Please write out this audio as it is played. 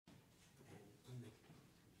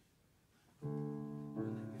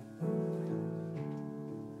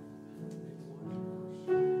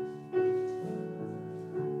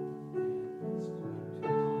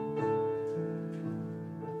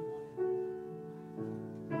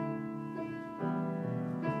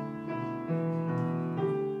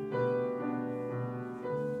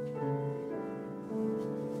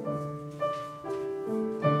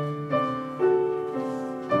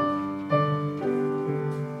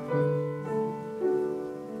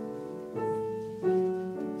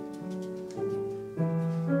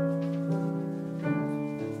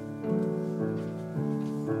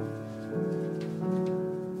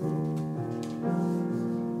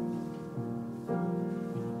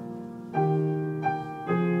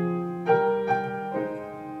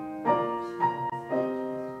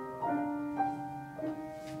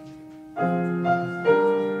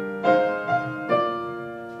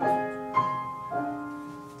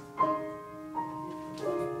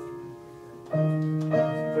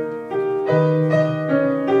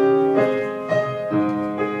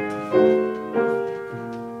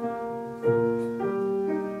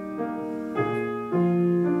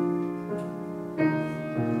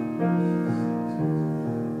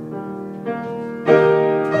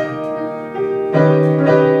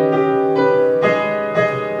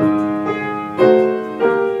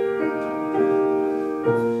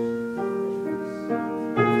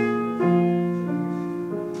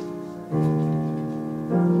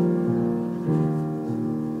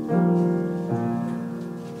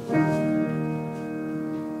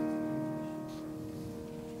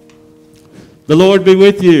The Lord be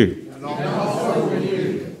with you. And also with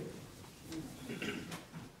you.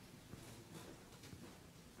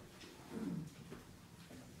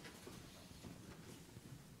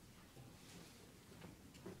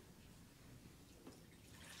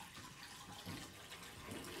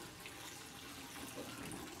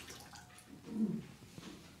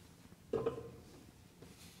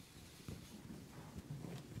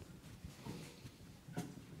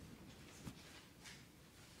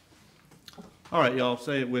 All right, y'all,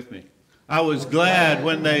 say it with me. I was glad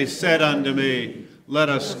when they said unto me, let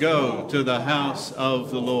us go to the house of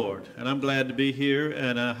the Lord. And I'm glad to be here,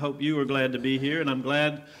 and I hope you are glad to be here, and I'm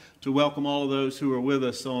glad to welcome all of those who are with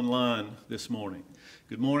us online this morning.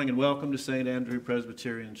 Good morning and welcome to St. Andrew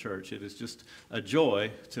Presbyterian Church. It is just a joy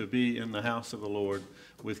to be in the house of the Lord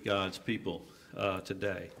with God's people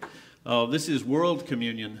today. This is World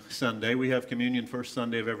Communion Sunday. We have communion first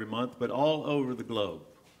Sunday of every month, but all over the globe.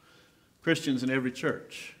 Christians in every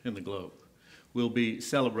church in the globe will be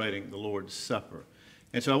celebrating the Lord's Supper.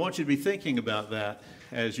 And so I want you to be thinking about that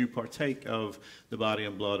as you partake of the body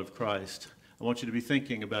and blood of Christ. I want you to be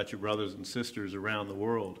thinking about your brothers and sisters around the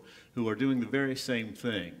world who are doing the very same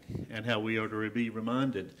thing, and how we are to be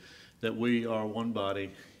reminded that we are one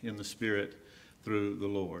body in the Spirit through the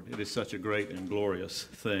Lord. It is such a great and glorious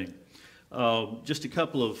thing. Just a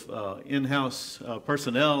couple of in-house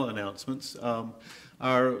personnel announcements.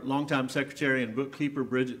 Our longtime secretary and bookkeeper,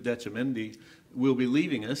 Bridget Dechimendi, will be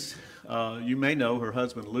leaving us. You may know her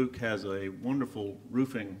husband, Luke, has a wonderful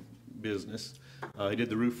roofing business. He did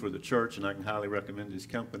the roof for the church, and I can highly recommend his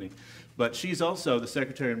company. But she's also the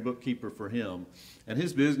secretary and bookkeeper for him, and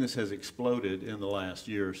his business has exploded in the last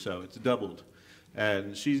year or so. It's doubled.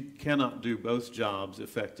 And she cannot do both jobs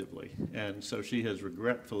effectively. And so she has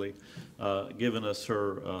regretfully given us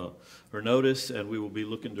her notice, and we will be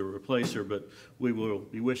looking to replace her, but we will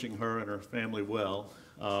be wishing her and her family well.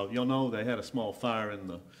 You'll know they had a small fire in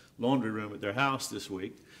the laundry room at their house this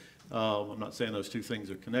week. I'm not saying those two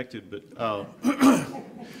things are connected, but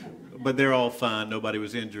they're all fine. Nobody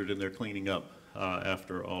was injured, and they're cleaning up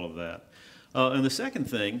after all of that. And the second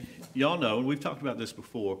thing, y'all know, and we've talked about this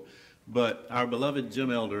before, but our beloved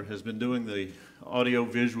Jim Elder has been doing the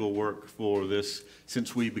audio-visual work for this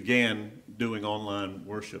since we began doing online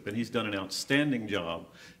worship. And he's done an outstanding job,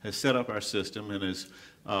 has set up our system, and has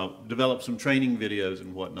developed some training videos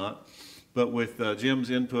and whatnot. But with Jim's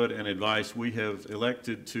input and advice, we have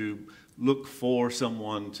elected to look for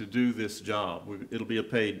someone to do this job. It'll be a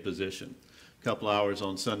paid position. A couple hours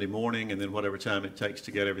on Sunday morning, and then whatever time it takes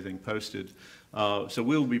to get everything posted. So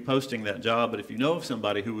we'll be posting that job, but if you know of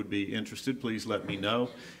somebody who would be interested, please let me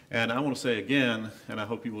know. And I want to say again, and I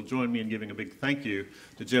hope you will join me in giving a big thank you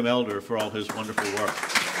to Jim Elder for all his wonderful work.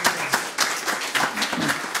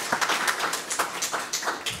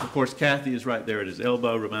 Of course, Kathy is right there at his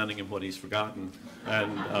elbow, reminding him what he's forgotten.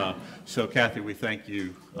 And so, Kathy, we thank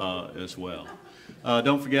you as well.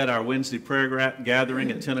 Don't forget our Wednesday prayer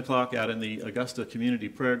gathering at 10 o'clock out in the Augusta Community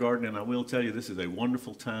Prayer Garden. And I will tell you, this is a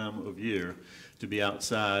wonderful time of year to be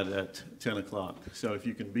outside at 10 o'clock. So if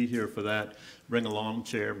you can be here for that, bring a lawn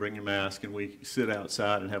chair, bring your mask, and we sit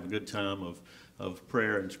outside and have a good time of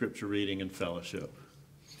prayer and scripture reading and fellowship.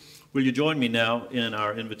 Will you join me now in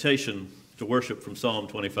our invitation to worship from Psalm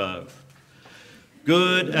 25?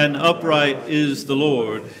 Good and upright is the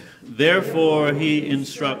Lord. Therefore he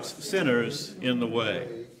instructs sinners in the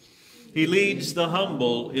way. He leads the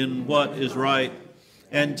humble in what is right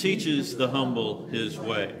and teaches the humble his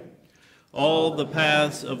way. All the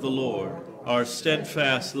paths of the Lord are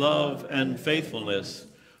steadfast love and faithfulness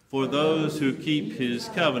for those who keep his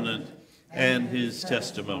covenant and his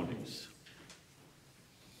testimonies.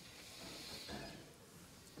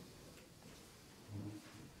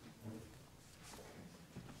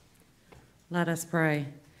 Let us pray.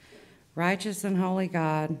 Righteous and holy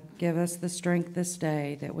God, give us the strength this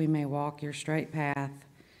day that we may walk your straight path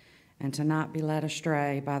and to not be led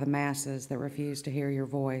astray by the masses that refuse to hear your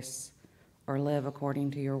voice or live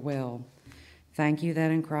according to your will. Thank you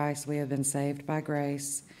that in Christ we have been saved by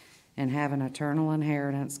grace and have an eternal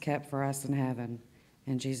inheritance kept for us in heaven.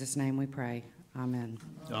 In Jesus' name we pray. Amen.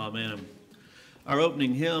 Amen. Our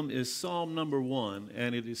opening hymn is Psalm number 1,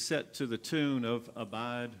 and it is set to the tune of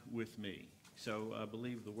Abide With Me. So I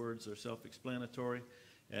believe the words are self-explanatory,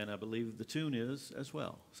 and I believe the tune is as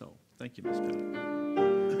well. So thank you, Ms. Petty.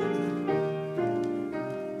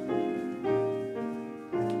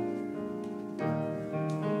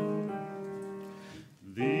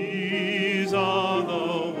 These are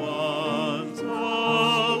the ones the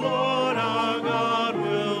Lord our God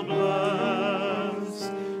will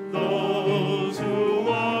bless, those who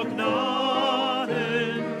walk not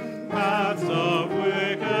in paths of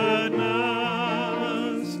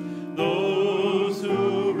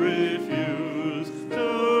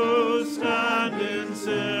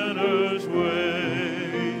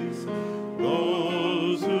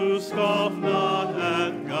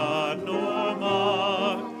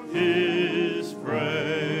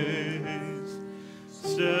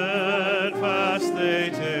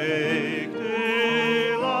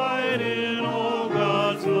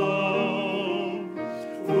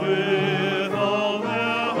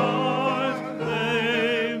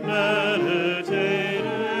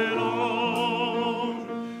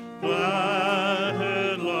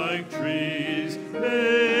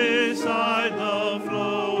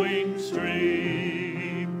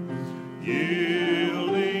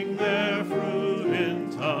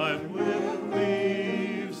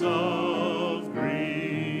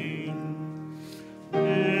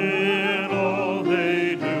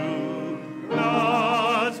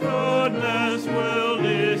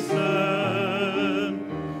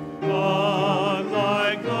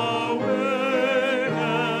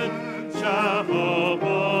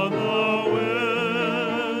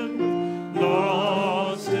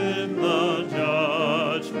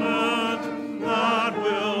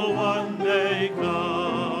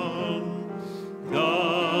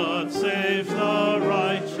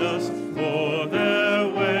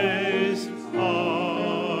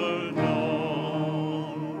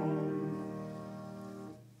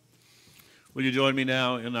Will you join me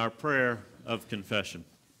now in our prayer of confession?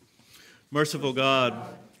 Merciful God,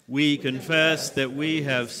 we confess that we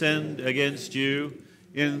have sinned against you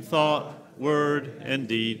in thought, word, and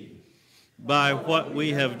deed, by what we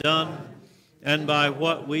have done and by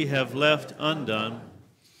what we have left undone.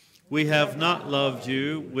 We have not loved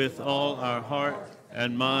you with all our heart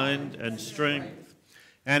and mind and strength,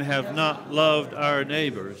 and have not loved our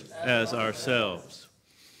neighbors as ourselves.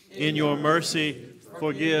 In your mercy,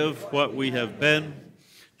 forgive what we have been,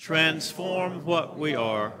 transform what we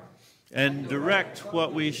are, and direct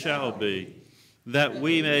what we shall be, that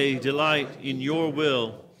we may delight in your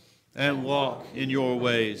will and walk in your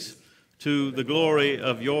ways, to the glory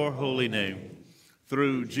of your holy name,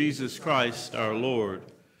 through Jesus Christ our Lord.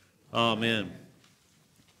 Amen.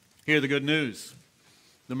 Hear the good news.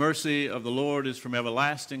 The mercy of the Lord is from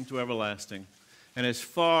everlasting to everlasting, and as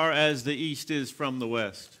far as the east is from the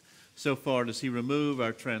west, so far does he remove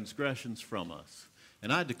our transgressions from us.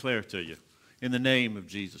 And I declare to you, in the name of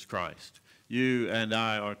Jesus Christ, you and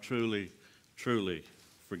I are truly, truly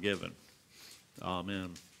forgiven.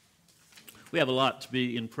 Amen. We have a lot to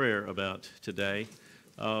be in prayer about today.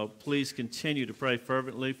 Please continue to pray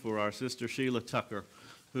fervently for our sister Sheila Tucker,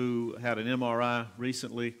 who had an MRI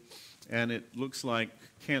recently, and it looks like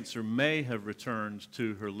cancer may have returned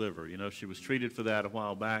to her liver. You know, she was treated for that a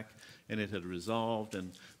while back, and it had resolved,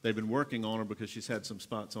 and they've been working on her because she's had some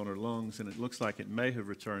spots on her lungs, and it looks like it may have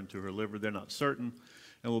returned to her liver. They're not certain,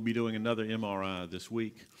 and we'll be doing another MRI this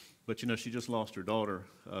week. But, you know, she just lost her daughter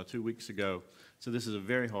 2 weeks ago, so this is a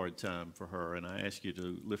very hard time for her, and I ask you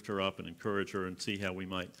to lift her up and encourage her and see how we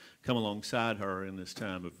might come alongside her in this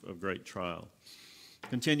time of great trial.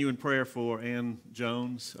 Continue in prayer for Ann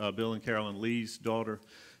Jones, Bill and Carolyn Lee's daughter.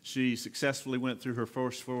 She successfully went through her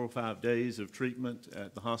first 4 or 5 days of treatment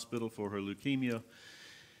at the hospital for her leukemia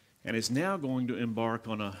and is now going to embark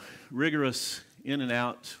on a rigorous in and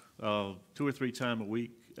out 2 or 3 times a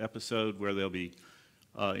week episode where there'll be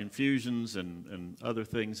infusions and other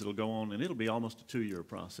things that'll go on, and it'll be almost a 2-year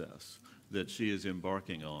process that she is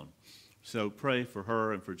embarking on. So pray for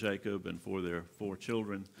her and for Jacob and for their 4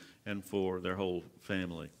 children and for their whole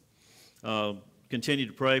family. Continue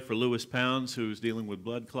to pray for Lewis Pounds, who's dealing with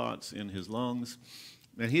blood clots in his lungs.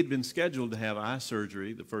 And he had been scheduled to have eye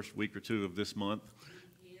surgery the first week or 2 of this month.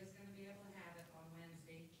 He is going to be able to have it on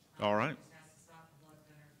Wednesday. All right. He just has to stop the blood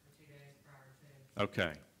thinners for 2 days prior to.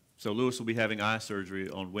 Okay. So Lewis will be having eye surgery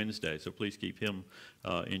on Wednesday, so please keep him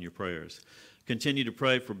in your prayers. Continue to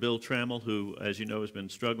pray for Bill Trammell, who, as you know, has been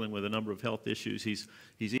struggling with a number of health issues. He's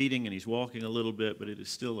eating and he's walking a little bit, but it is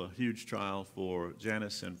still a huge trial for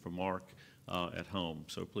Janice and for Mark at home,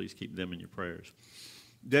 so please keep them in your prayers.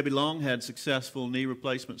 Debbie Long had successful knee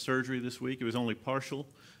replacement surgery this week. It was only partial,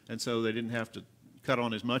 and so they didn't have to cut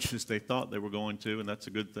on as much as they thought they were going to, and that's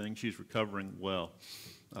a good thing. She's recovering well.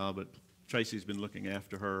 But Tracy's been looking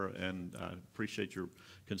after her, and I appreciate your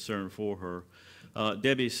concern for her.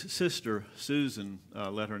 Debbie's sister, Susan,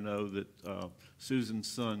 let her know that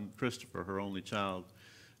Susan's son, Christopher, her only child,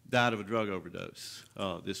 died of a drug overdose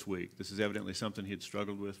this week. This is evidently something he had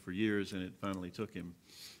struggled with for years, and it finally took him.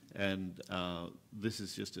 And this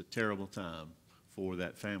is just a terrible time for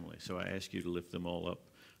that family. So I ask you to lift them all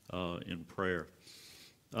up in prayer.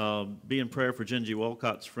 Be in prayer for Gingy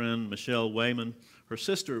Walcott's friend, Michelle Wayman. Her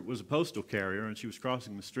sister was a postal carrier, and she was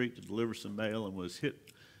crossing the street to deliver some mail and was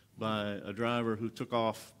hit by a driver who took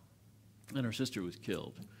off, and her sister was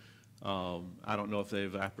killed. I don't know if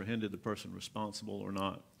they've apprehended the person responsible or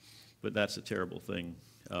not, but that's a terrible thing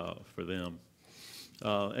for them.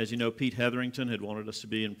 As you know, Pete Hetherington had wanted us to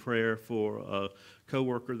be in prayer for a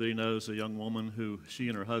coworker that he knows, a young woman who she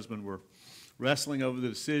and her husband were wrestling over the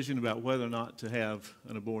decision about whether or not to have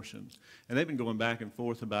an abortion. And they've been going back and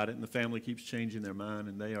forth about it, and the family keeps changing their mind,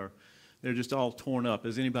 and they're just all torn up,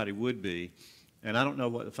 as anybody would be. And I don't know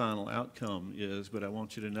what the final outcome is, but I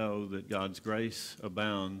want you to know that God's grace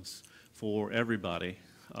abounds for everybody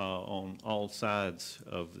on all sides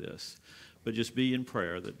of this. But just be in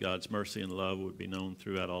prayer that God's mercy and love would be known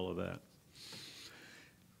throughout all of that.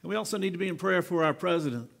 And we also need to be in prayer for our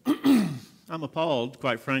president. I'm appalled,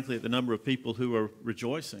 quite frankly, at the number of people who are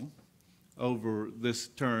rejoicing over this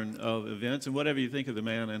turn of events. And whatever you think of the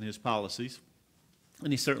man and his policies,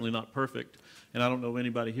 and he's certainly not perfect, and I don't know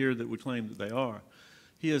anybody here that would claim that they are.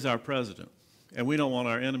 He is our president, and we don't want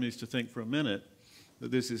our enemies to think for a minute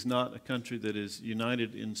that this is not a country that is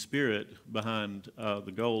united in spirit behind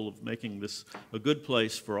the goal of making this a good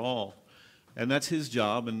place for all. And that's his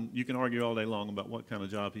job, and you can argue all day long about what kind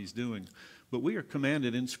of job he's doing. But we are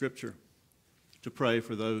commanded in Scripture to pray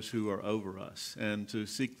for those who are over us and to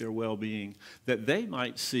seek their well-being, that they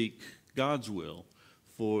might seek God's will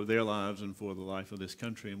for their lives and for the life of this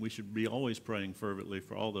country. And we should be always praying fervently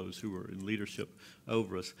for all those who are in leadership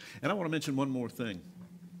over us. And I want to mention one more thing.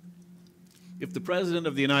 If the President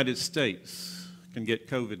of the United States can get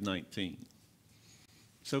COVID-19,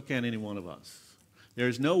 so can any one of us.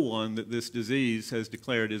 There's no one that this disease has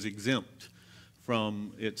declared is exempt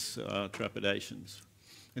from its trepidations.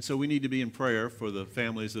 And so we need to be in prayer for the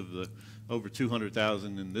families of the over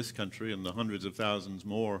 200,000 in this country and the hundreds of thousands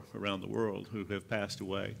more around the world who have passed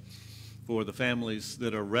away, for the families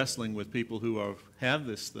that are wrestling with people who have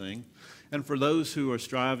this thing, and for those who are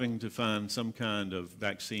striving to find some kind of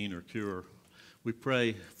vaccine or cure. We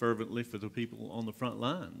pray fervently for the people on the front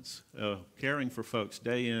lines, caring for folks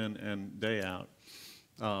day in and day out.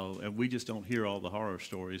 And we just don't hear all the horror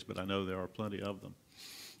stories, but I know there are plenty of them.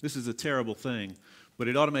 This is a terrible thing, but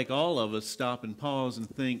it ought to make all of us stop and pause and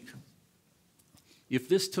think, if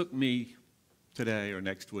this took me today or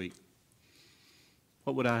next week,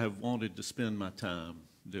 what would I have wanted to spend my time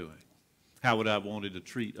doing? How would I have wanted to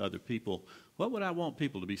treat other people? What would I want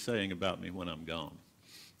people to be saying about me when I'm gone?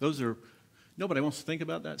 Nobody wants to think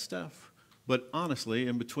about that stuff. But honestly,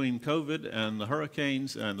 in between COVID and the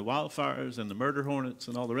hurricanes and the wildfires and the murder hornets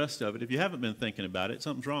and all the rest of it, if you haven't been thinking about it,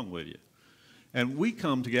 something's wrong with you. And we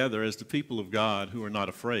come together as the people of God who are not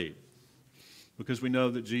afraid, because we know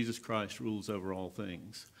that Jesus Christ rules over all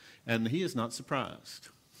things. And he is not surprised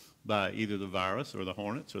by either the virus or the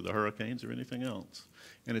hornets or the hurricanes or anything else.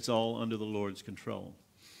 And it's all under the Lord's control.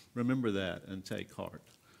 Remember that and take heart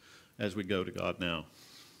as we go to God now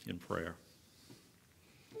in prayer.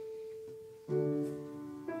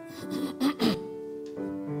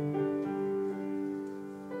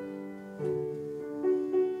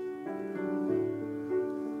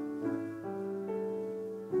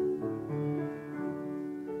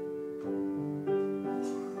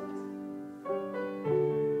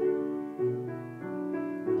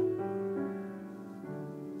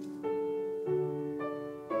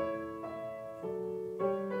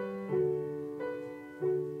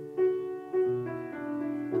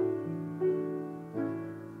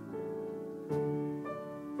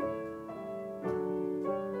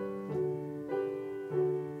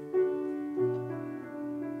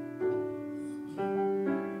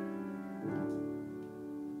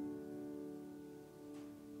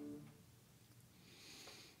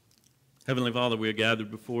 Heavenly Father, we are gathered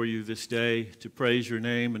before you this day to praise your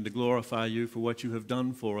name and to glorify you for what you have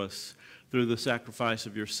done for us through the sacrifice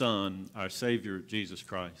of your Son, our Savior, Jesus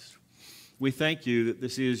Christ. We thank you that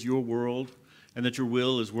this is your world and that your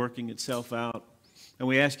will is working itself out. And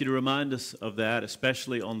we ask you to remind us of that,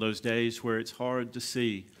 especially on those days where it's hard to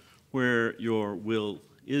see where your will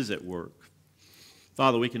is at work.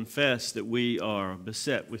 Father, we confess that we are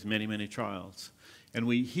beset with many, many trials, and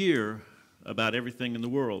we hear about everything in the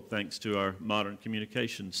world thanks to our modern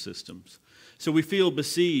communication systems. So we feel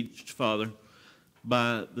besieged, Father,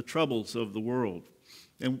 by the troubles of the world,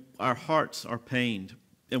 and our hearts are pained,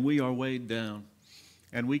 and we are weighed down.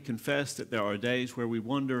 And we confess that there are days where we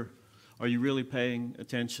wonder, are you really paying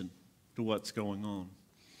attention to what's going on?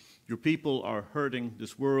 Your people are hurting,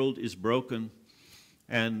 this world is broken,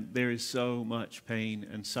 and there is so much pain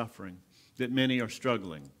and suffering that many are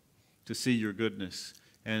struggling to see your goodness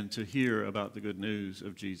and to hear about the good news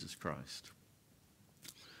of Jesus Christ.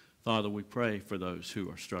 Father, we pray for those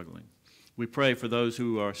who are struggling. We pray for those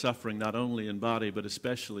who are suffering not only in body but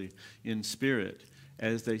especially in spirit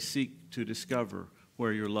as they seek to discover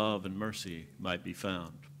where your love and mercy might be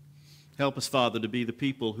found. Help us, Father, to be the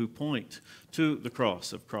people who point to the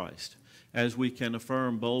cross of Christ as we can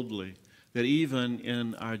affirm boldly that even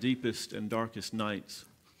in our deepest and darkest nights,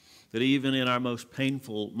 that even in our most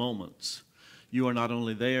painful moments, you are not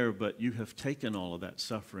only there, but you have taken all of that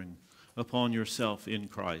suffering upon yourself in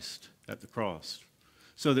Christ at the cross,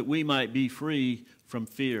 so that we might be free from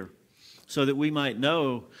fear, so that we might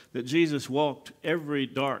know that Jesus walked every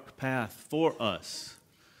dark path for us,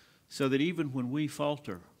 so that even when we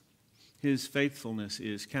falter, his faithfulness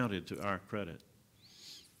is counted to our credit.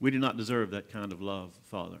 We do not deserve that kind of love,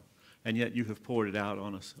 Father, and yet you have poured it out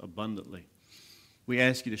on us abundantly. We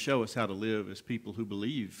ask you to show us how to live as people who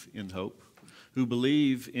believe in hope, who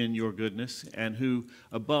believe in your goodness, and who,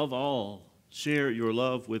 above all, share your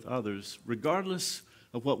love with others, regardless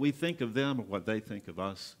of what we think of them or what they think of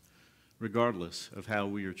us, regardless of how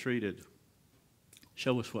we are treated.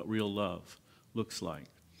 Show us what real love looks like.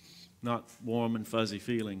 Not warm and fuzzy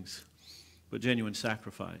feelings, but genuine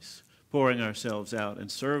sacrifice, pouring ourselves out and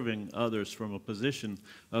serving others from a position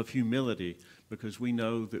of humility, because we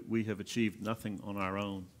know that we have achieved nothing on our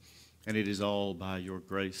own, and it is all by your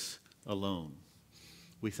grace alone.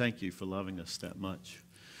 We thank you for loving us that much.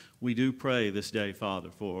 We do pray this day,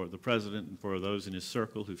 Father, for the president and for those in his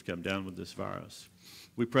circle who've come down with this virus.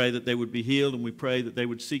 We pray that they would be healed, and we pray that they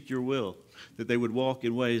would seek your will, that they would walk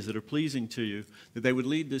in ways that are pleasing to you, that they would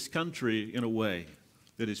lead this country in a way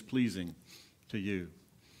that is pleasing to you.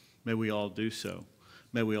 May we all do so.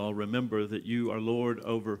 May we all remember that you are Lord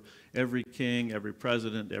over every king, every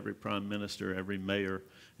president, every prime minister, every mayor,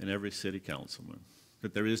 and every city councilman,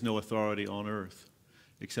 that there is no authority on earth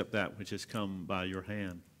except that which has come by your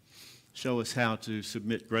hand. Show us how to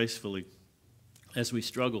submit gracefully as we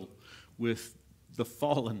struggle with the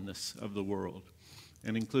fallenness of the world,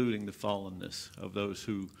 and including the fallenness of those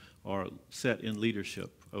who are set in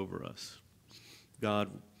leadership over us.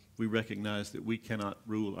 God, we recognize that we cannot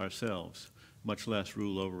rule ourselves, much less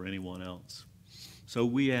rule over anyone else. So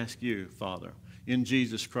we ask you, Father, in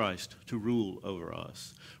Jesus Christ, to rule over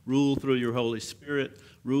us. Rule through your Holy Spirit,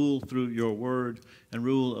 rule through your word, and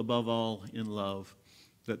rule above all in love,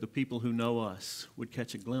 that the people who know us would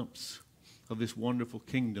catch a glimpse of this wonderful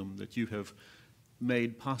kingdom that you have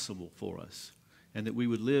made possible for us, and that we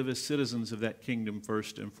would live as citizens of that kingdom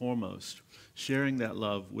first and foremost, sharing that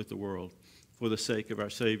love with the world for the sake of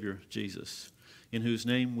our Savior, Jesus, in whose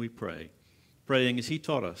name we pray, praying as he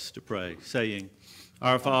taught us to pray, saying,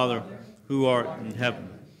 Our Father, who art in heaven,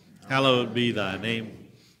 hallowed be thy name.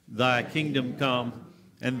 Thy kingdom come,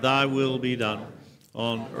 and thy will be done,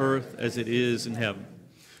 on earth as it is in heaven.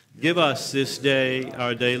 Give us this day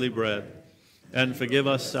our daily bread, and forgive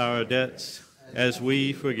us our debts as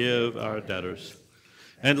we forgive our debtors.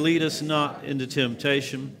 And lead us not into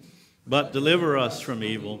temptation, but deliver us from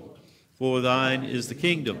evil. For thine is the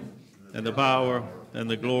kingdom, and the power, and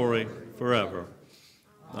the glory forever.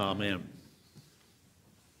 Amen.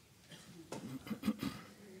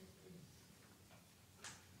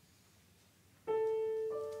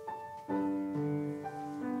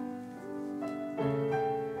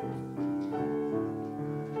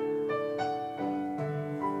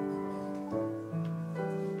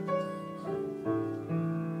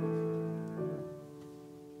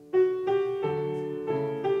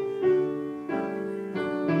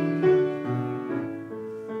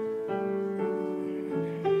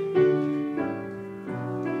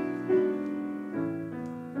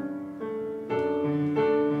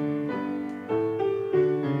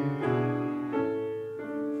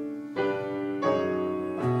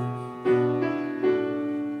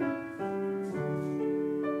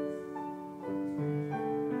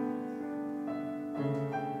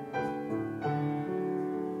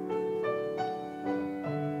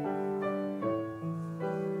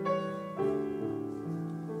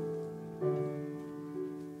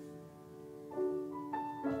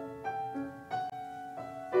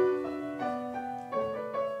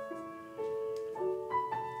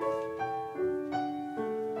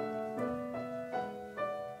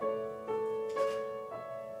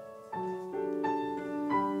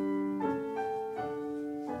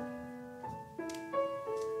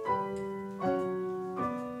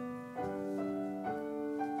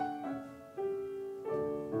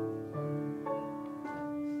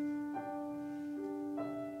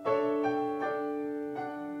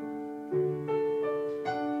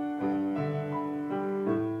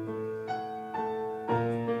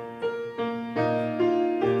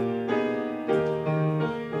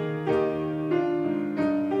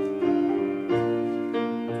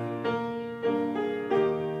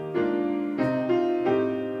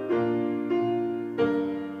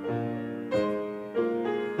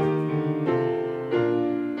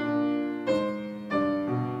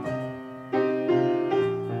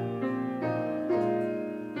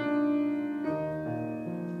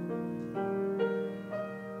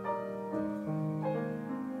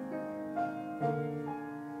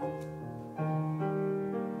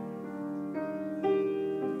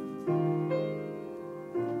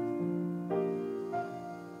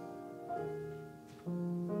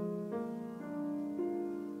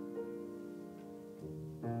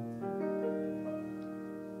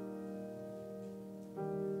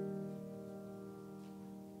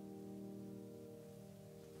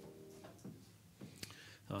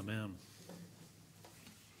 Amen.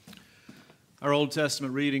 Our Old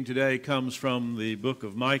Testament reading today comes from the book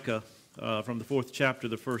of Micah, from the 4th chapter,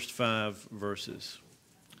 the first 5 verses.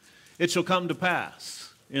 It shall come to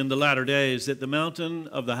pass in the latter days that the mountain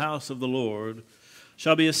of the house of the Lord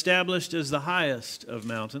shall be established as the highest of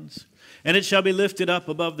mountains, and it shall be lifted up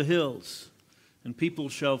above the hills, and people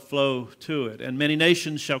shall flow to it. And many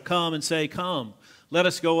nations shall come and say, Come, let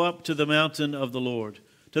us go up to the mountain of the Lord,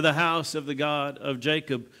 to the house of the God of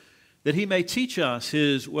Jacob, that he may teach us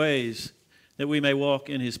his ways, that we may walk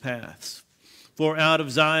in his paths. For out of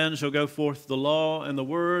Zion shall go forth the law and the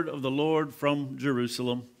word of the Lord from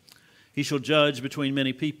Jerusalem. He shall judge between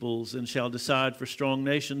many peoples, and shall decide for strong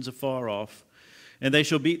nations afar off. And they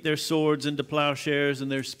shall beat their swords into plowshares,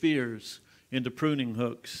 and their spears into pruning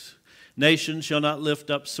hooks. Nation shall not lift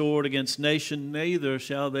up sword against nation, neither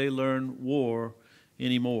shall they learn war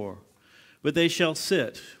any more. But they shall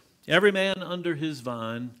sit, every man under his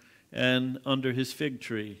vine and under his fig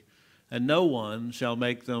tree, and no one shall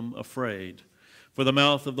make them afraid. For the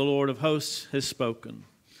mouth of the Lord of hosts has spoken.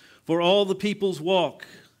 For all the peoples walk,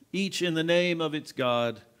 each in the name of its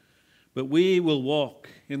God, but we will walk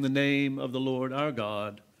in the name of the Lord our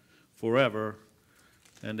God forever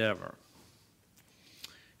and ever.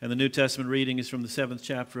 And the New Testament reading is from the 7th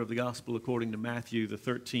chapter of the Gospel according to Matthew, the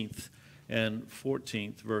 13th and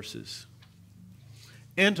 14th verses.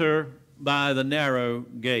 Enter by the narrow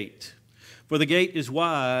gate, for the gate is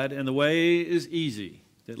wide and the way is easy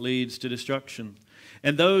that leads to destruction,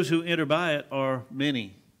 and those who enter by it are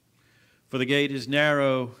many. For the gate is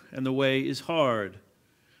narrow and the way is hard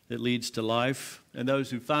that leads to life, and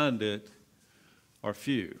those who find it are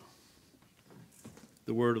few.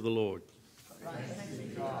 The word of the Lord. Thanks be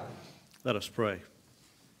to God. Let us pray.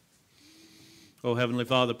 Oh, Heavenly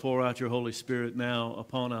Father, pour out your Holy Spirit now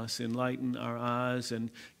upon us. Enlighten our eyes and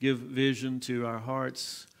give vision to our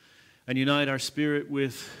hearts, and unite our spirit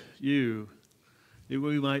with you, that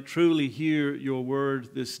we might truly hear your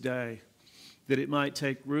word this day, that it might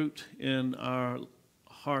take root in our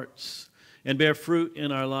hearts and bear fruit in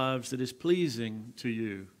our lives that is pleasing to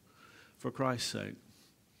you for Christ's sake.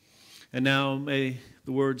 And now may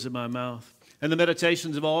the words of my mouth and the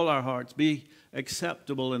meditations of all our hearts be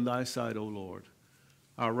acceptable in thy sight, O Lord,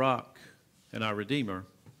 our rock and our Redeemer.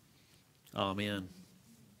 Amen.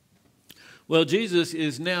 Well, Jesus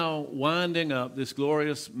is now winding up this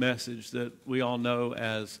glorious message that we all know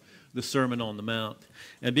as the Sermon on the Mount.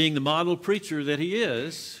 And being the model preacher that he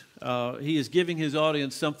is giving his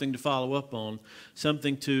audience something to follow up on,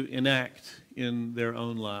 something to enact in their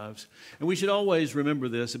own lives. And we should always remember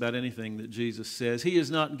this about anything that Jesus says. He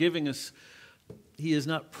is not giving us, he is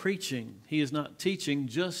not preaching, he is not teaching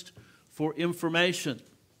just for information.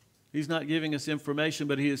 He's not giving us information,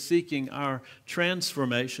 but he is seeking our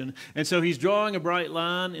transformation. And so he's drawing a bright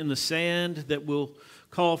line in the sand that will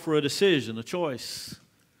call for a decision, a choice,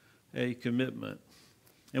 a commitment.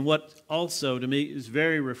 And what also to me is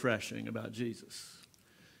very refreshing about Jesus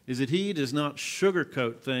is that he does not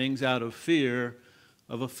sugarcoat things out of fear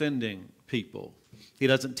of offending people. He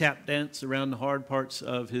doesn't tap dance around the hard parts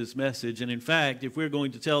of his message. And in fact, if we're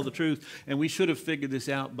going to tell the truth, and we should have figured this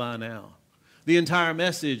out by now, the entire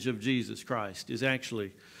message of Jesus Christ is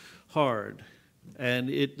actually hard, and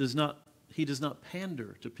he does not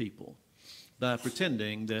pander to people by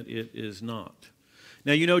pretending that it is not.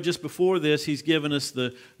 Now, you know, just before this, he's given us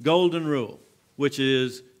the golden rule, which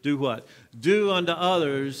is do what? Do unto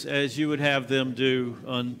others as you would have them do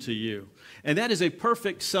unto you. And that is a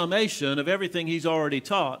perfect summation of everything he's already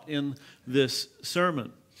taught in this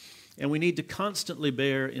sermon. And we need to constantly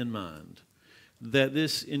bear in mind that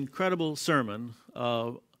this incredible sermon,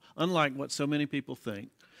 unlike what so many people think,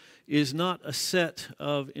 is not a set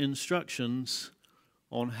of instructions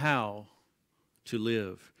on how to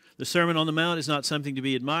live. The Sermon on the Mount is not something to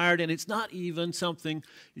be admired, and it's not even something,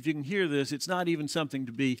 if you can hear this, it's not even something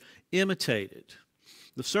to be imitated.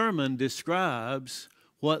 The sermon describes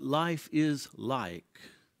what life is like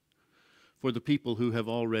for the people who have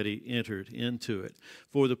already entered into it,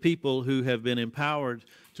 for the people who have been empowered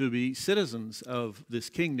to be citizens of this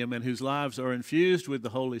kingdom and whose lives are infused with the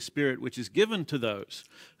Holy Spirit, which is given to those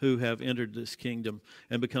who have entered this kingdom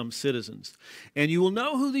and become citizens. And you will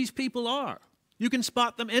know who these people are. You can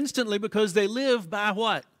spot them instantly because they live by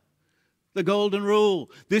what? The golden rule.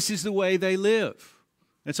 This is the way they live.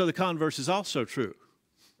 And so the converse is also true.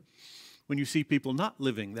 When you see people not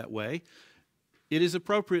living that way, it is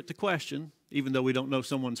appropriate to question, even though we don't know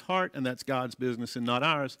someone's heart, and that's God's business and not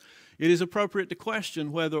ours, it is appropriate to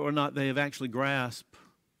question whether or not they have actually grasped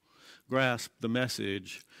the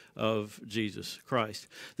message of Jesus Christ.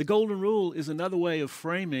 The golden rule is another way of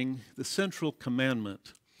framing the central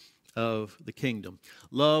commandment of the kingdom.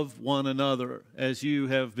 Love one another as you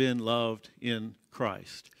have been loved in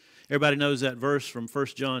Christ. Everybody knows that verse from 1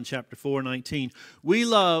 John chapter 4:19. We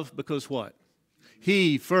love because what?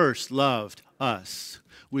 He first loved us.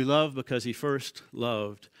 We love because he first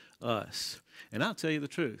loved us. And I'll tell you the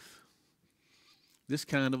truth. This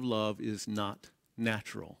kind of love is not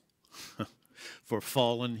natural for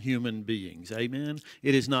fallen human beings. Amen?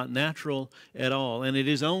 It is not natural at all. And it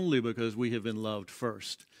is only because we have been loved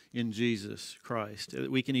first in Jesus Christ,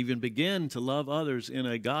 that we can even begin to love others in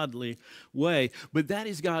a godly way. But that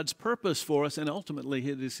is God's purpose for us, and ultimately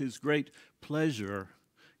it is His great pleasure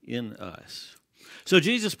in us. So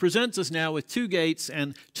Jesus presents us now with two gates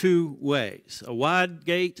and two ways, a wide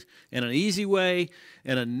gate and an easy way,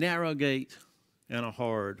 and a narrow gate and a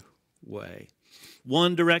hard way.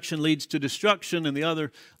 One direction leads to destruction and the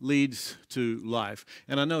other leads to life.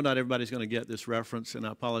 And I know not everybody's going to get this reference, and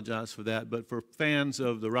I apologize for that, but for fans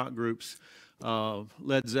of the rock groups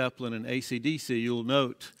Led Zeppelin and AC/DC, you'll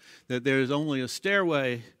note that there is only a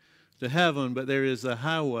stairway to heaven, but there is a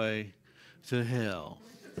highway to hell.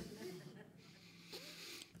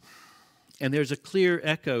 And there's a clear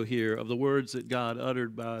echo here of the words that God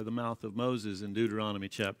uttered by the mouth of Moses in Deuteronomy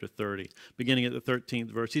chapter 30, beginning at the 13th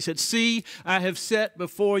verse. He said, "See, I have set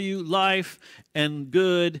before you life and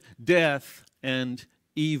good, death and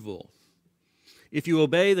evil. If you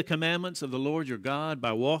obey the commandments of the Lord your God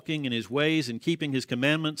by walking in His ways and keeping His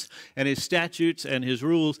commandments and His statutes and His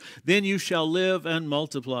rules, then you shall live and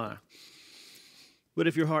multiply. But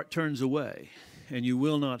if your heart turns away and you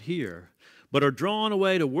will not hear, but are drawn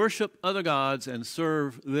away to worship other gods and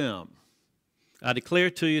serve them, I declare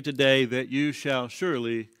to you today that you shall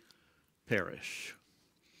surely perish."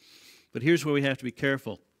 But here's where we have to be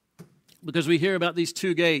careful, because we hear about these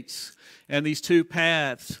two gates and these two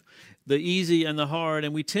paths, the easy and the hard,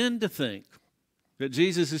 and we tend to think that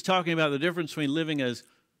Jesus is talking about the difference between living as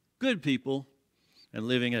good people and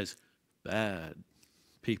living as bad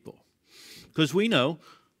people. Because we know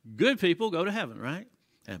good people go to heaven, right?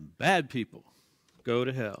 And bad people go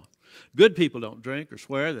to hell. Good people don't drink or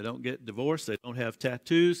swear. They don't get divorced. They don't have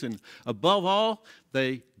tattoos. And above all,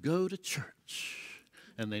 they go to church.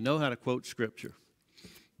 And they know how to quote Scripture.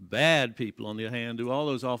 Bad people, on the other hand, do all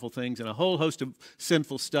those awful things and a whole host of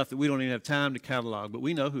sinful stuff that we don't even have time to catalog. But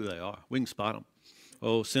we know who they are. We can spot them.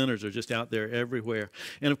 Oh, sinners are just out there everywhere.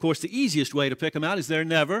 And, of course, the easiest way to pick them out is they're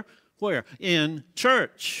never where? In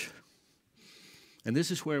church. And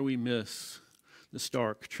this is where we miss the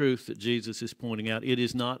stark truth that Jesus is pointing out. It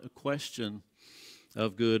is not a question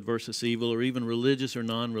of good versus evil or even religious or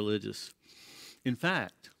non-religious. In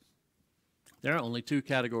fact, there are only two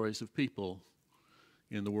categories of people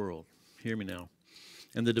in the world. Hear me now.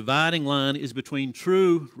 And the dividing line is between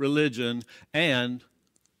true religion and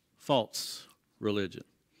false religion.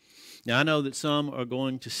 Now, I know that some are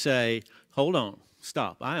going to say, hold on,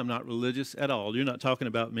 stop. I am not religious at all. You're not talking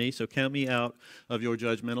about me, so count me out of your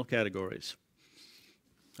judgmental categories.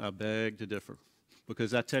 I beg to differ,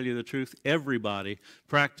 because I tell you the truth, everybody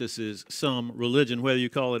practices some religion, whether you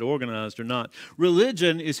call it organized or not.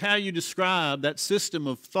 Religion is how you describe that system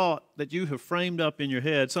of thought that you have framed up in your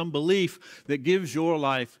head, some belief that gives your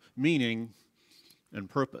life meaning and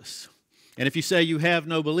purpose. And if you say you have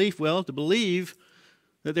no belief, well, to believe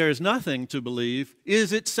that there is nothing to believe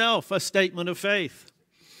is itself a statement of faith.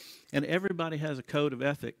 And everybody has a code of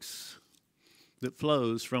ethics that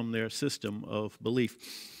flows from their system of belief.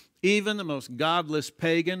 Even the most godless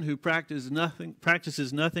pagan who practices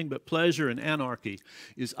nothing but pleasure and anarchy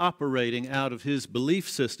is operating out of his belief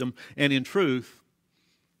system and, in truth,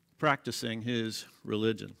 practicing his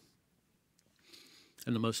religion.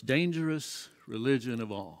 And the most dangerous religion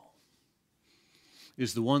of all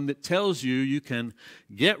is the one that tells you you can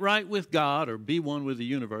get right with God or be one with the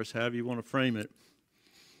universe, however you want to frame it,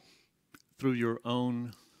 through your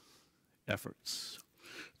own efforts,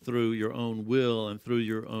 through your own will, and through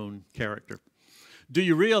your own character. Do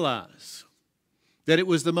you realize that it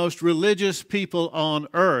was the most religious people on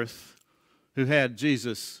earth who had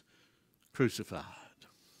Jesus crucified?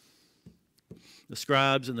 The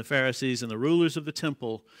scribes and the Pharisees and the rulers of the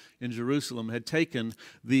temple in Jerusalem had taken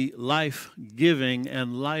the life-giving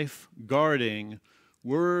and life-guarding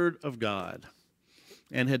Word of God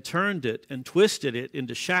and had turned it and twisted it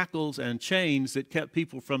into shackles and chains that kept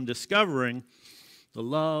people from discovering the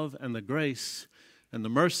love and the grace and the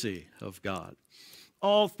mercy of God.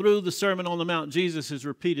 All through the Sermon on the Mount, Jesus has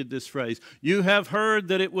repeated this phrase, "You have heard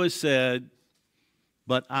that it was said,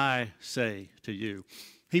 but I say to you."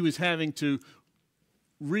 He was having to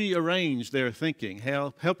rearrange their thinking,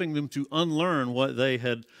 helping them to unlearn what they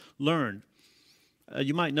had learned.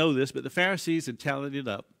 You might know this, but the Pharisees had tallied it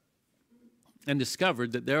up and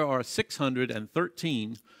discovered that there are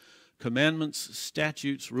 613 commandments,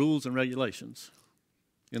 statutes, rules, and regulations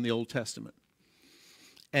in the Old Testament.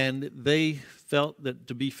 And they felt that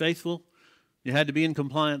to be faithful, you had to be in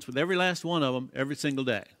compliance with every last one of them every single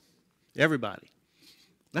day. Everybody.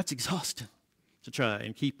 That's exhausting to try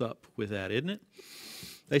and keep up with that, isn't it?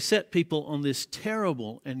 They set people on this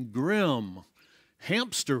terrible and grim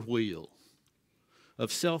hamster wheel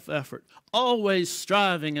of self-effort, always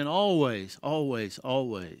striving and always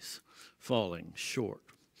falling short.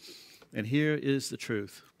 And here is the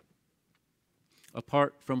truth.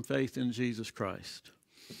 Apart from faith in Jesus Christ,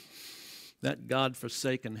 that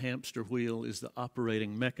God-forsaken hamster wheel is the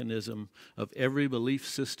operating mechanism of every belief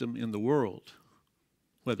system in the world,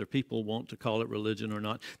 whether people want to call it religion or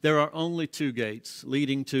not. There are only two gates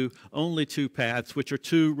leading to only two paths, which are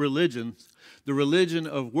two religions: the religion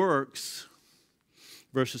of works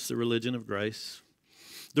versus the religion of grace,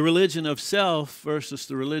 the religion of self versus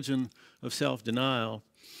the religion of self-denial,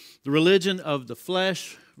 the religion of the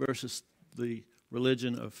flesh versus the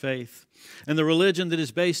religion of faith, and the religion that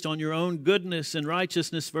is based on your own goodness and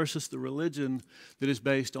righteousness versus the religion that is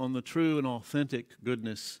based on the true and authentic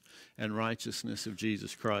goodness and righteousness of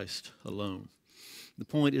Jesus Christ alone. The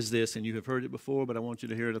point is this, and you have heard it before, but I want you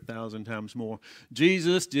to hear it 1,000 times more.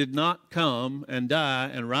 Jesus did not come and die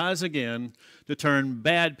and rise again to turn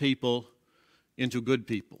bad people into good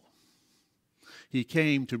people. He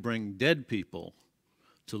came to bring dead people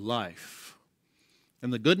to life.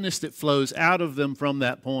 And the goodness that flows out of them from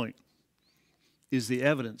that point is the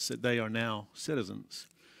evidence that they are now citizens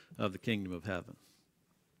of the kingdom of heaven.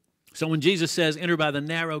 So when Jesus says, enter by the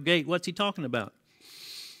narrow gate, what's he talking about?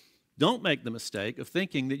 Don't make the mistake of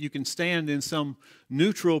thinking that you can stand in some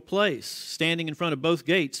neutral place, standing in front of both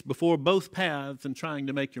gates, before both paths, and trying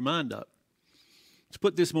to make your mind up. To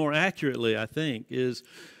put this more accurately, I think, is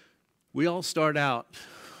we all start out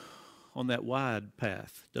on that wide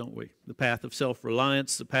path, don't we? The path of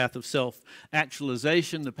self-reliance, the path of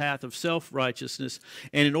self-actualization, the path of self-righteousness.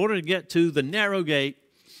 And in order to get to the narrow gate,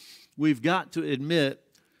 we've got to admit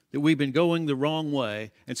that we've been going the wrong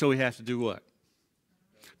way, and so we have to do what?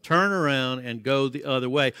 Turn around and go the other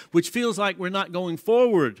way, which feels like we're not going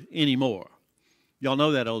forward anymore. Y'all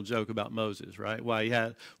know that old joke about Moses, right? Why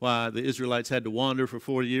the Israelites had to wander for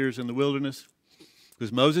 40 years in the wilderness?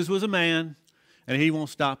 Because Moses was a man, and he won't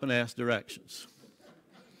stop and ask directions.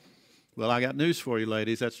 Well, I got news for you,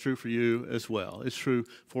 ladies. That's true for you as well. It's true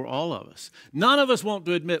for all of us. None of us want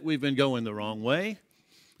to admit we've been going the wrong way,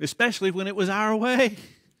 especially when it was our way.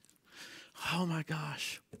 Oh, my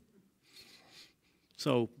gosh.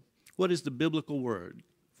 So, what is the biblical word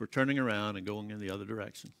for turning around and going in the other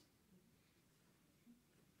direction?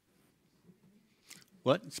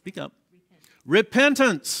 What? Speak up.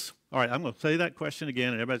 Repentance. All right, I'm going to say that question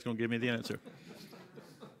again, and everybody's going to give me the answer.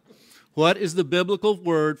 What is the biblical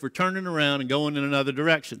word for turning around and going in another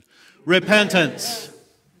direction? Repentance.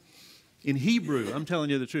 In Hebrew, I'm telling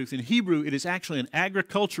you the truth, in Hebrew it is actually an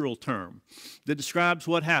agricultural term that describes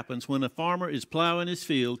what happens when a farmer is plowing his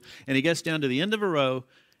field and he gets down to the end of a row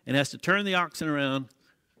and has to turn the oxen around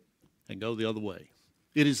and go the other way.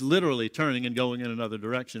 It is literally turning and going in another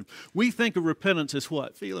direction. We think of repentance as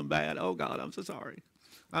what? Feeling bad. Oh, God, I'm so sorry.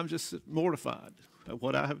 I'm just mortified at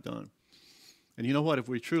what I have done. And you know what? If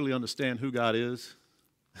we truly understand who God is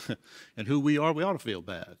and who we are, we ought to feel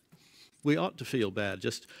bad. We ought to feel bad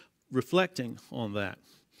just reflecting on that.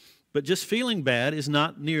 But just feeling bad is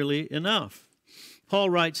not nearly enough. Paul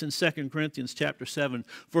writes in 2 Corinthians chapter 7,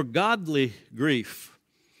 "For godly grief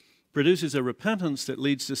produces a repentance that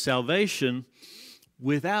leads to salvation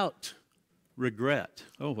without regret."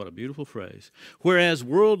 Oh, what a beautiful phrase. "Whereas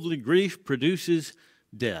worldly grief produces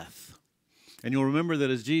death." And you'll remember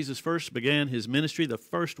that as Jesus first began his ministry, the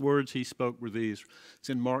first words he spoke were these. It's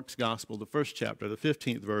in Mark's Gospel, the first chapter, the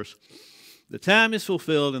 15th verse. "The time is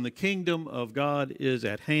fulfilled and the kingdom of God is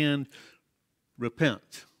at hand.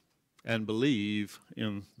 Repent and believe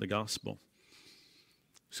in the gospel."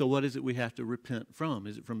 So what is it we have to repent from?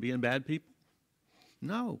 Is it from being bad people?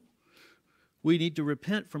 No. We need to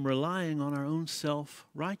repent from relying on our own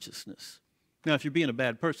self-righteousness. Now, if you're being a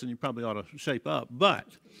bad person, you probably ought to shape up,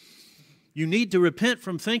 but you need to repent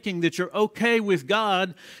from thinking that you're okay with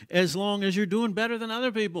God as long as you're doing better than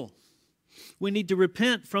other people. We need to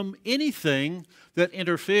repent from anything that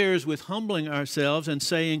interferes with humbling ourselves and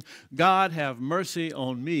saying, "God, have mercy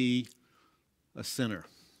on me, a sinner."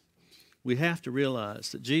 We have to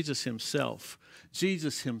realize that Jesus himself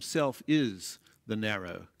is the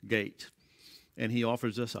narrow gate, and he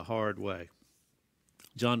offers us a hard way.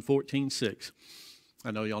 John 14:6.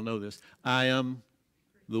 I know y'all know this. "I am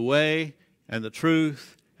the way and the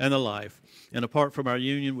truth and the life. And apart from our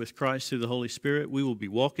union with Christ through the Holy Spirit, we will be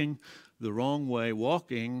walking the wrong way,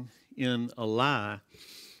 walking in a lie,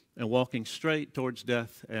 and walking straight towards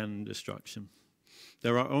death and destruction."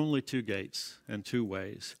 There are only two gates and two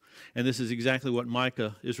ways. And this is exactly what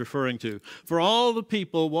Micah is referring to. "For all the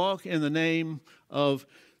people walk in the name of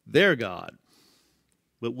their God,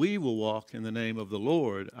 but we will walk in the name of the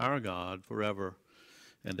Lord our God forever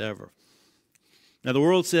and ever." Now, the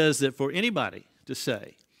world says that for anybody to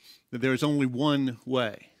say that there is only one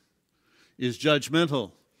way is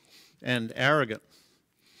judgmental and arrogant.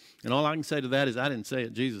 And all I can say to that is I didn't say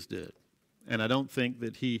it, Jesus did. And I don't think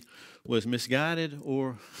that he was misguided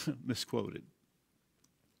or misquoted.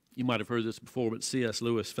 You might have heard this before, but C.S.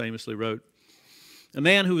 Lewis famously wrote, "A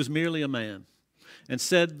man who was merely a man and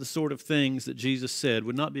said the sort of things that Jesus said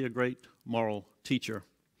would not be a great moral teacher.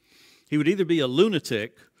 He would either be a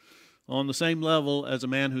lunatic on the same level as a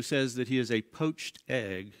man who says that he is a poached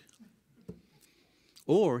egg,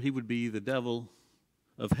 or he would be the devil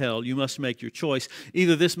of hell. You must make your choice.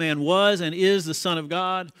 Either this man was and is the Son of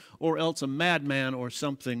God, or else a madman or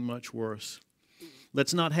something much worse.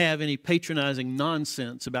 Let's not have any patronizing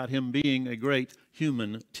nonsense about him being a great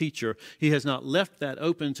human teacher. He has not left that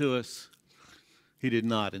open to us. He did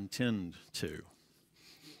not intend to."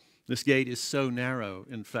 This gate is so narrow,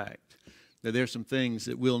 in fact, that there are some things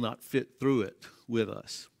that will not fit through it with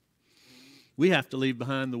us. We have to leave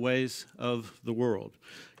behind the ways of the world.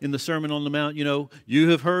 In the Sermon on the Mount, you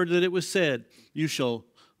have heard that it was said, you shall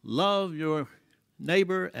love your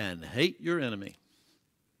neighbor and hate your enemy.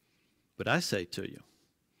 But I say to you,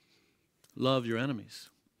 love your enemies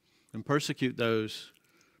and persecute those,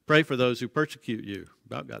 pray for those who persecute you.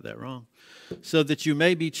 About got that wrong. So that you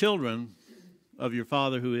may be children of your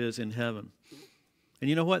Father who is in heaven. And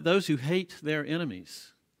you know what? Those who hate their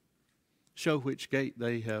enemies show which gate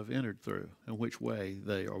they have entered through and which way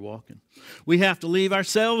they are walking. We have to leave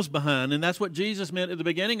ourselves behind, and that's what Jesus meant at the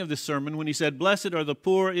beginning of this sermon when he said, "Blessed are the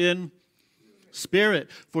poor in spirit,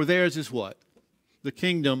 for theirs is" what? The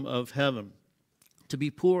kingdom of heaven. To be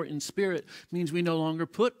poor in spirit means we no longer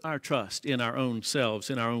put our trust in our own selves,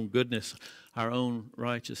 in our own goodness, our own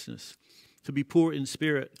righteousness. To be poor in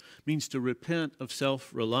spirit means to repent of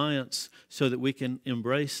self-reliance so that we can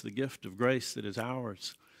embrace the gift of grace that is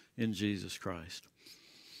ours in Jesus Christ.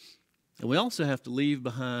 And we also have to leave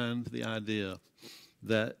behind the idea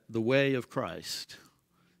that the way of Christ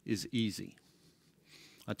is easy.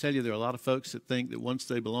 I tell you, there are a lot of folks that think that once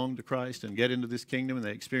they belong to Christ and get into this kingdom and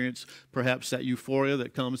they experience perhaps that euphoria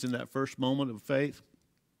that comes in that first moment of faith,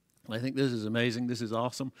 I think this is amazing, this is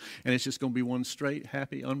awesome, and it's just going to be one straight,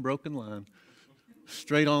 happy, unbroken line,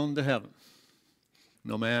 straight on to heaven.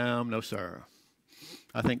 No ma'am, no sir.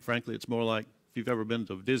 I think, frankly, it's more like if you've ever been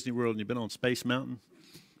to Disney World and you've been on Space Mountain.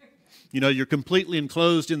 You're completely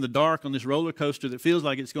enclosed in the dark on this roller coaster that feels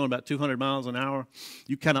like it's going about 200 miles an hour.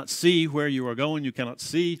 You cannot see where you are going. You cannot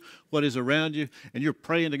see what is around you, and you're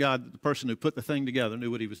praying to God that the person who put the thing together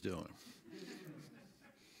knew what he was doing.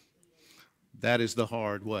 That is the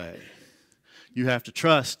hard way. You have to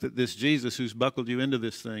trust that this Jesus who's buckled you into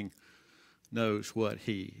this thing knows what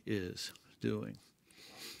he is doing.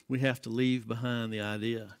 We have to leave behind the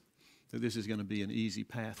idea that this is going to be an easy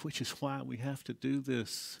path, which is why we have to do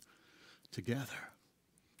this together.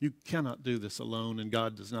 You cannot do this alone, and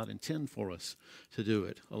God does not intend for us to do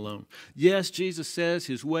it alone. Yes, Jesus says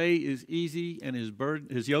his way is easy and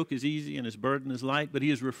his yoke is easy and his burden is light, but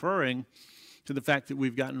he is referring to the fact that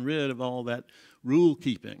we've gotten rid of all that rule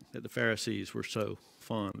keeping that the Pharisees were so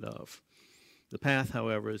fond of. The path,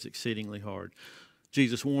 however, is exceedingly hard.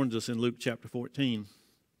 Jesus warns us in Luke chapter 14,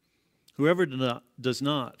 "Whoever does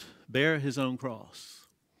not bear his own cross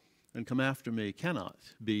and come after me cannot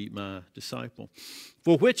be my disciple.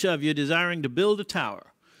 For which of you, desiring to build a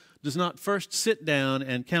tower, does not first sit down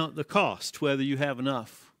and count the cost, whether you have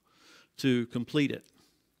enough to complete it?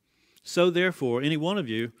 So therefore, any one of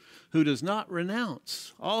you who does not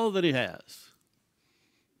renounce all that he has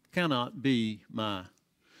cannot be my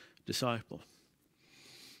disciple."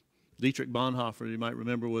 Dietrich Bonhoeffer, you might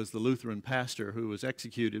remember, was the Lutheran pastor who was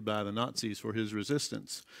executed by the Nazis for his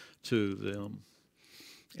resistance to them.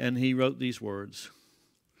 And he wrote these words,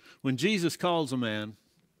 "When Jesus calls a man,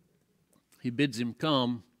 he bids him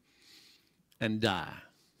come and die."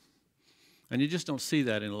 And you just don't see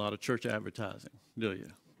that in a lot of church advertising, do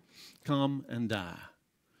you? Come and die.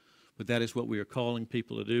 But that is what we are calling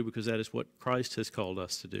people to do, because that is what Christ has called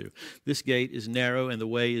us to do. This gate is narrow and the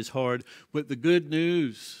way is hard, but the good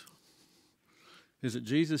news is that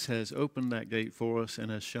Jesus has opened that gate for us and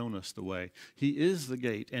has shown us the way. He is the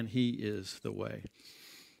gate and he is the way.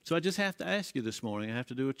 So I just have to ask you this morning, I have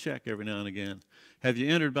to do a check every now and again. Have you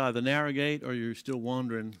entered by the narrow gate, or are you still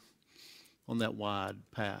wandering on that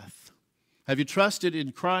wide path? Have you trusted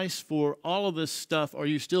in Christ for all of this stuff, or are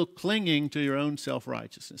you still clinging to your own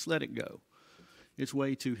self-righteousness? Let it go. It's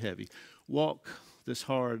way too heavy. Walk this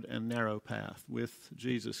hard and narrow path with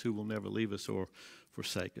Jesus, who will never leave us or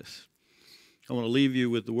forsake us. I want to leave you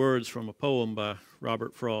with the words from a poem by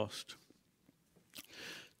Robert Frost.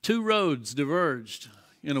 "Two roads diverged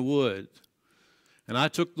in a wood, And I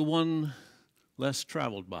took the one less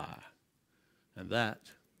traveled by, and that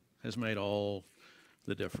has made all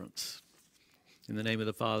the difference. In the name of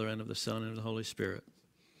the Father, and of the Son, and of the Holy Spirit.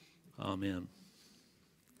 Amen.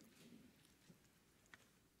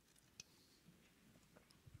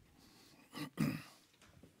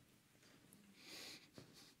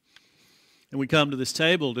 And we come to this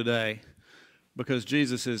table today because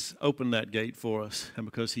Jesus has opened that gate for us and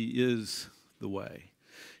because he is the way.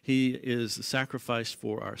 He is the sacrifice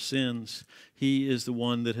for our sins. He is the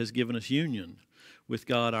one that has given us union with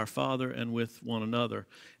God our Father and with one another.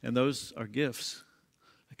 And those are gifts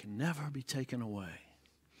that can never be taken away.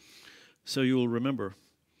 So you will remember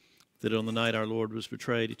that on the night our Lord was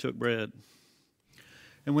betrayed, he took bread.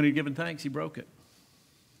 And when he had given thanks, he broke it.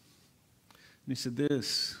 And he said,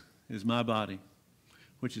 "This is my body,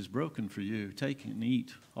 which is broken for you. Take and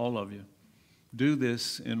eat, all of you. Do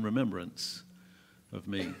this in remembrance of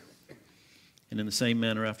me." And in the same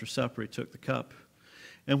manner, after supper, he took the cup.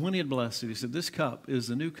 And when he had blessed it, he said, "This cup is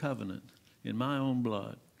the new covenant in my own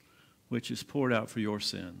blood, which is poured out for your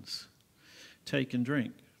sins. Take and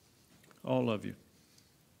drink, all of you.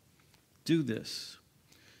 Do this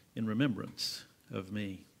in remembrance of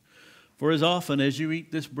me. For as often as you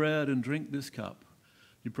eat this bread and drink this cup,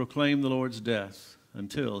 you proclaim the Lord's death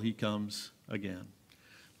until he comes again."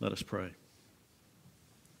 Let us pray.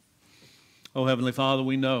 Oh, Heavenly Father,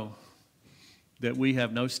 we know that we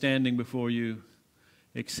have no standing before you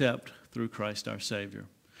except through Christ our Savior.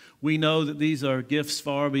 We know that these are gifts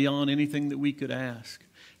far beyond anything that we could ask,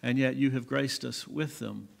 and yet you have graced us with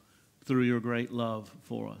them through your great love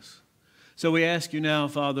for us. So we ask you now,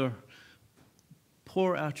 Father,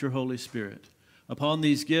 pour out your Holy Spirit upon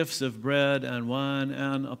these gifts of bread and wine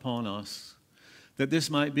and upon us, that this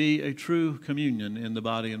might be a true communion in the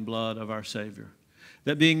body and blood of our Savior,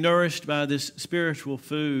 that being nourished by this spiritual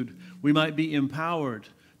food, we might be empowered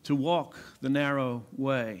to walk the narrow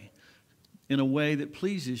way in a way that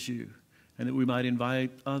pleases you, and that we might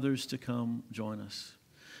invite others to come join us.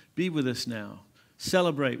 Be with us now.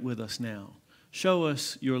 Celebrate with us now. Show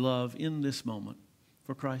us your love in this moment,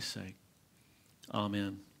 for Christ's sake.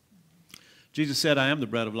 Amen. Jesus said, "I am the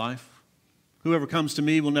bread of life. Whoever comes to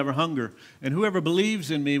me will never hunger, and whoever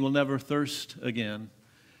believes in me will never thirst again."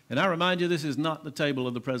 And I remind you, this is not the table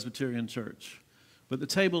of the Presbyterian Church, but the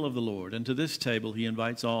table of the Lord. And to this table he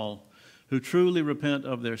invites all who truly repent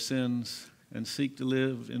of their sins and seek to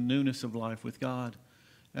live in newness of life with God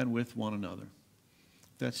and with one another.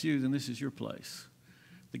 If that's you, then this is your place.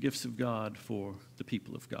 The gifts of God for the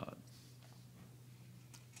people of God.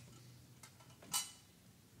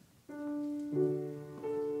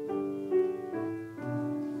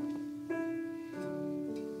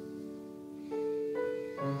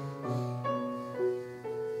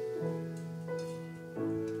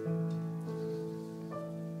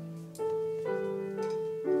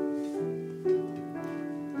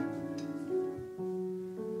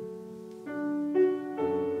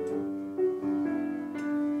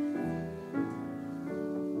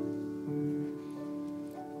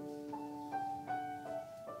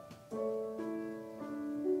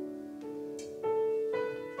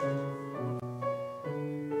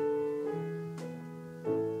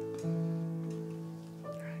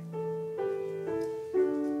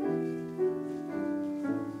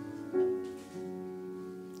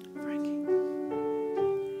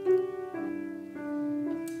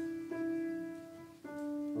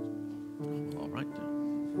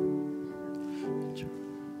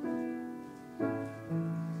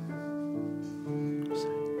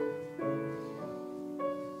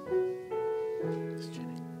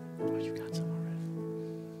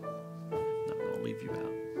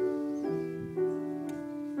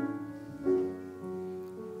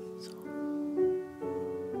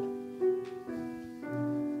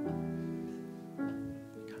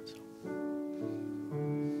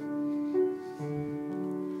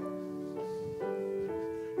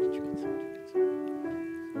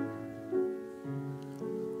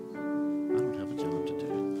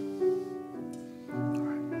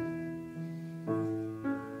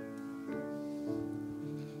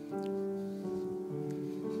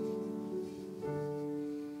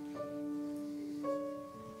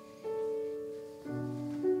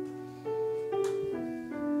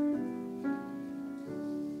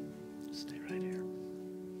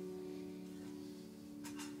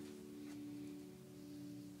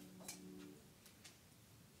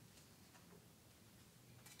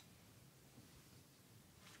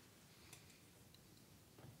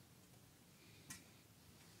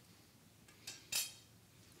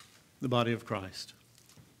 The body of Christ.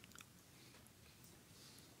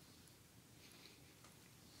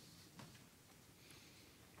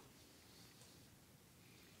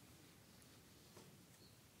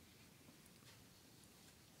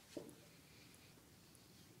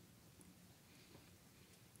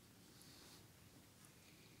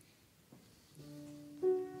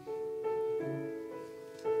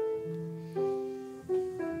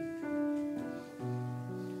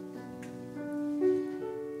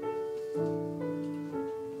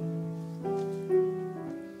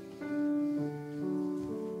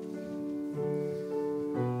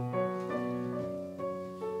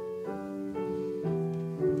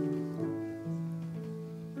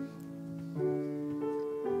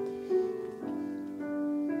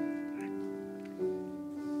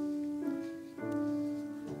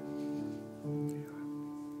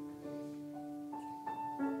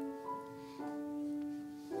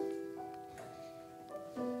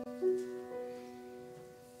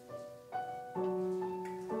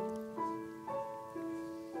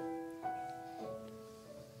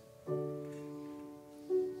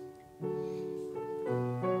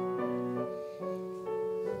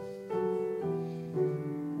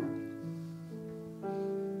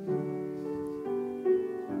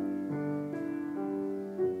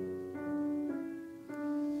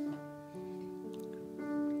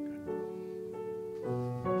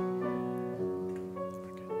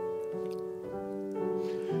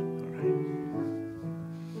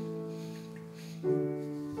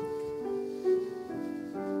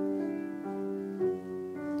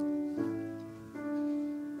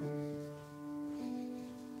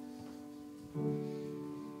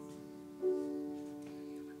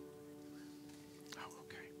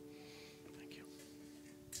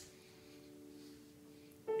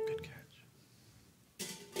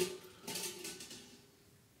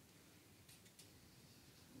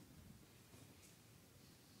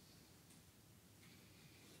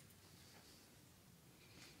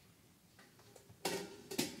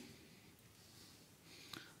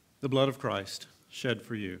 the blood of Christ shed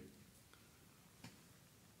for you.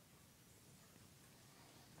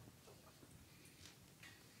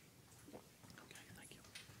 Okay, thank you.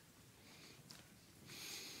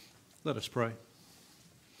 Let us pray.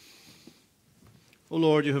 O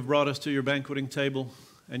Lord, you have brought us to your banqueting table,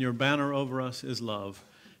 and your banner over us is love.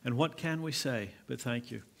 And what can we say but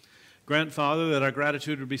thank you? Grant, Father, that our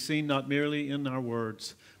gratitude would be seen not merely in our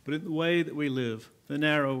words, but in the way that we live, the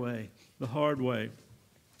narrow way, the hard way,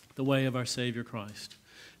 the way of our Savior Christ.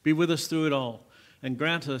 Be with us through it all, and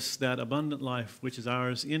grant us that abundant life which is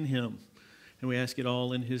ours in him. And we ask it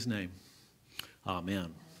all in his name.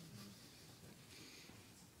 Amen.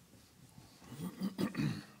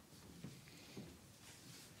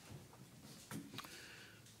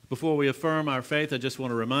 Before we affirm our faith, I just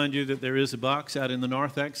want to remind you that there is a box out in the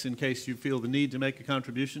narthex in case you feel the need to make a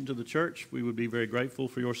contribution to the church. We would be very grateful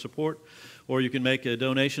for your support. Or you can make a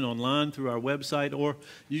donation online through our website or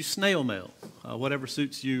use snail mail, whatever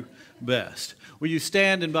suits you best. Will you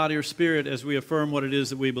stand in body or spirit as we affirm what it is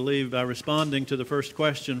that we believe by responding to the first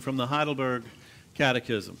question from the Heidelberg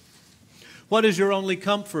Catechism? What is your only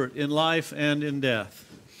comfort in life and in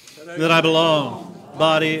death? That I belong,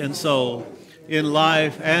 body and soul, in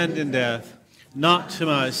life and in death, not to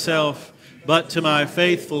myself, but to my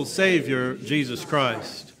faithful Savior, Jesus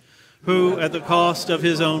Christ, who at the cost of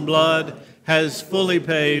his own blood has fully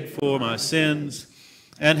paid for my sins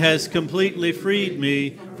and has completely freed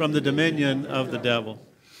me from the dominion of the devil,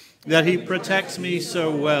 that he protects me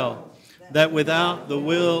so well that without the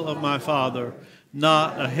will of my Father,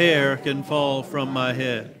 not a hair can fall from my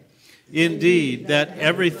head. Indeed, that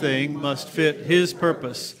everything must fit his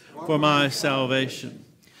purpose for my salvation.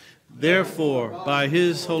 Therefore, by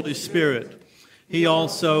his Holy Spirit, he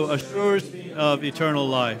also assures me of eternal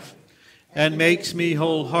life and makes me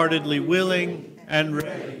wholeheartedly willing and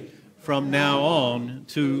ready from now on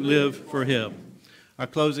to live for him. Our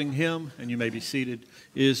closing hymn, and you may be seated,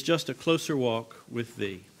 is Just a Closer Walk with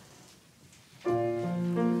Thee.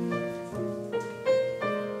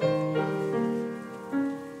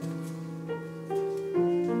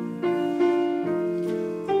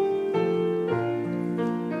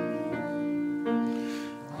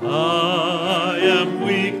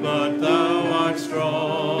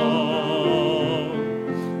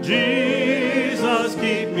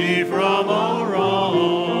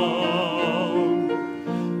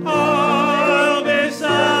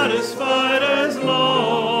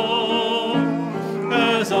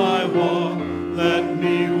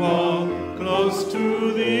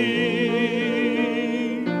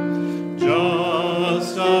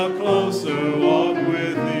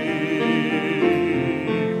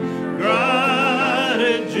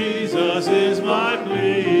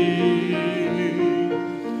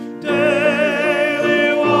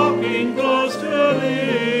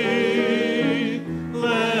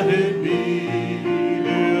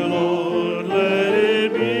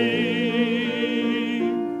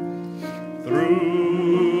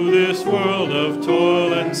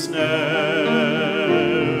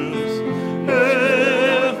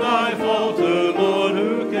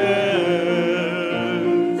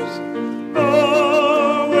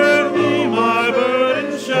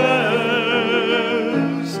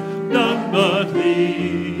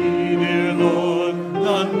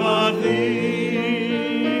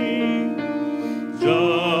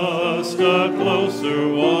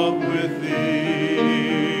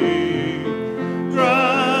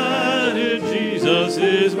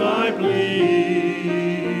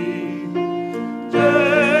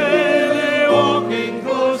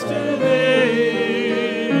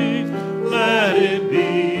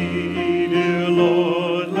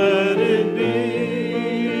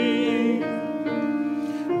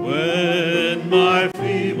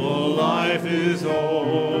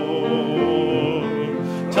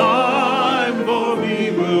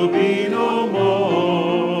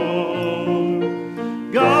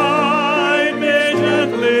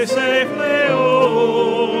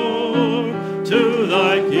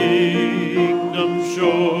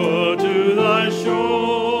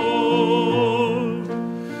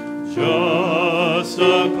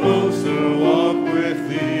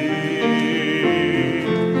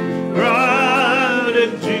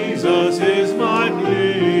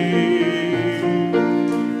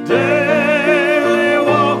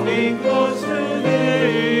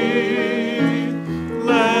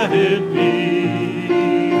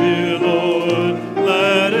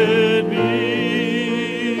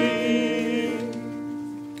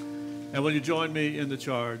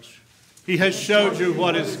 Charge. He has showed you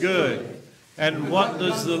what is good, and what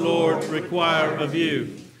does the Lord require of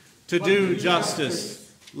you? To do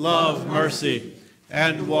justice, love mercy,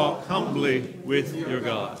 and walk humbly with your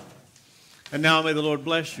God. And now may the Lord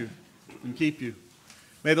bless you and keep you.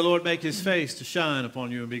 May the Lord make his face to shine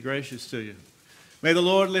upon you and be gracious to you. May the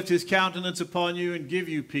Lord lift his countenance upon you and give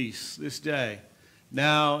you peace this day,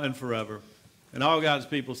 now and forever. And all God's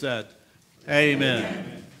people said, Amen.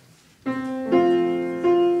 Amen.